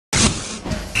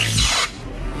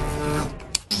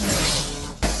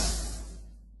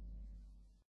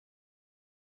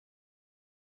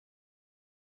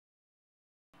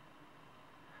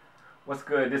What's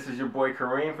good? This is your boy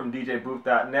Kareem from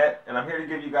DJbooth.net, and I'm here to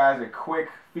give you guys a quick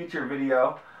feature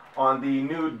video on the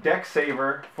new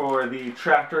Decksaver for the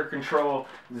Traktor Kontrol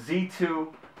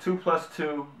Z2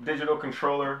 2+2 digital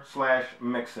controller /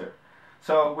 mixer.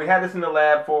 So we had this in the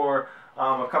lab for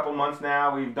a couple months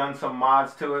now. We've done some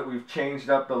mods to it. We've changed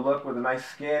up the look with a nice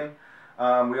skin.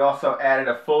 We also added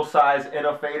a full-size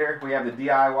Full-Innofader. We have the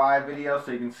DIY video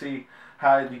so you can see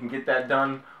how you can get that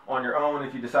done on your own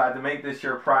if you decide to make this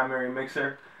your primary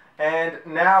mixer. And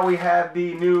now we have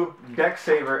the new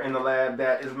Decksaver in the lab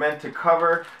that is meant to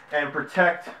cover and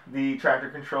protect the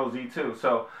Traktor Kontrol Z2.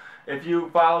 So if you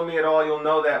follow me at all, you'll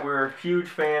know that we're huge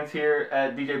fans here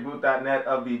at DJbooth.net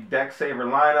of the Decksaver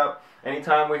lineup.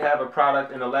 Anytime we have a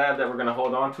product in the lab that we're going to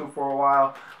hold on to for a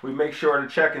while, we make sure to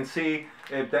check and see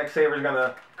if Decksaver is going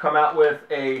to come out with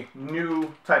a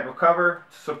new type of cover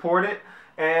to support it.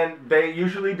 And they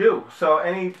usually do. So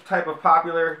any type of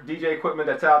popular DJ equipment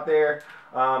that's out there,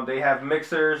 they have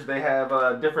mixers, they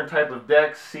have different type of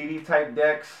decks, CD type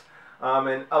decks,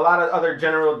 and a lot of other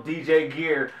general DJ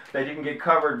gear that you can get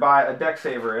covered by a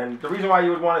Decksaver. And the reason why you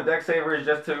would want a Decksaver is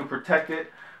just to protect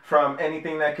it from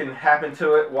anything that can happen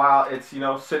to it while it's,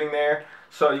 sitting there.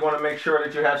 So you want to make sure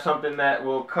that you have something that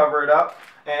will cover it up.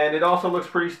 And it also looks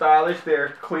pretty stylish. They're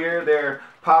clear, they're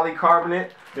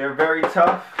polycarbonate, they're very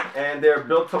tough, and they're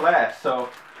built to last. So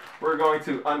we're going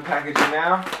to unpackage it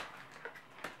now.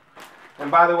 And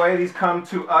by the way, these come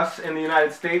to us in the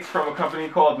United States from a company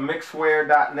called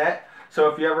Mixware.net. So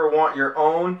if you ever want your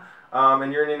own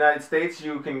and you're in the United States,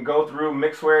 you can go through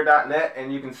Mixware.net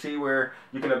and you can see where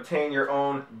you can obtain your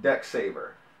own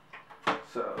Decksaver.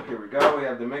 So here we go. We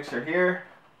have the mixer here.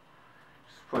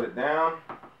 Just put it down.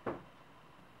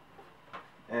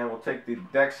 And we'll take the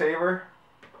Decksaver,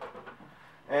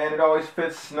 and it always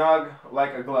fits snug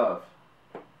like a glove.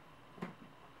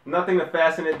 Nothing to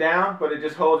fasten it down, but it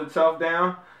just holds itself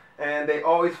down, and they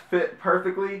always fit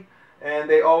perfectly, and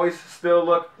they always still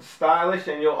look stylish,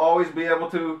 and you'll always be able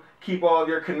to keep all of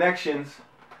your connections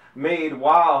made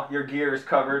while your gear is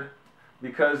covered,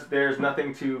 because there's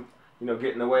nothing to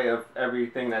get in the way of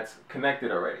everything that's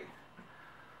connected already.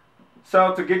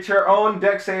 So to get your own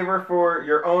Decksaver for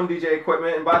your own DJ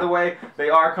equipment, and by the way,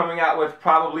 they are coming out with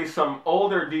probably some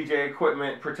older DJ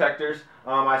equipment protectors.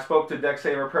 I spoke to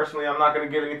Decksaver personally. I'm not going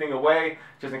to give anything away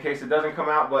just in case it doesn't come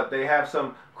out, but they have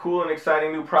some cool and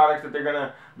exciting new products that they're going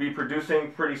to be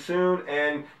producing pretty soon,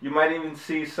 and you might even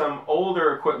see some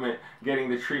older equipment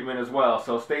getting the treatment as well.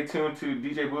 So stay tuned to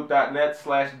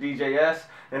DJbooth.net/DJS,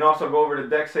 and also go over to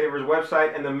Decksaver's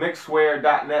website and the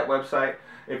Mixware.net website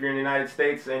if you're in the United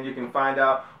States, and you can find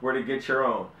out where to get your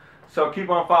own. So keep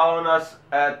on following us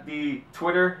at the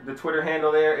Twitter. The Twitter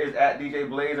handle there is at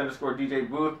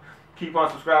 @DJBlaze_DJBooth. Keep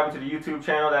on subscribing to the YouTube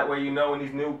channel. That way you know when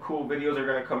these new cool videos are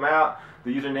going to come out.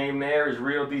 The username there is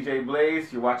Real DJ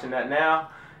Blaze. You're watching that now.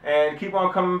 And keep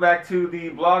on coming back to the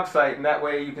blog site, and that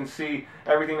way you can see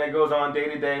everything that goes on day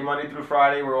to day, Monday through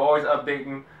Friday. We're always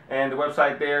updating, and the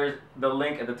website there is the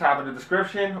link at the top of the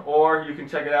description, or you can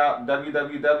check it out,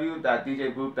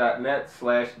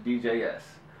 www.djbooth.net/DJS.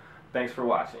 Thanks for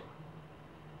watching.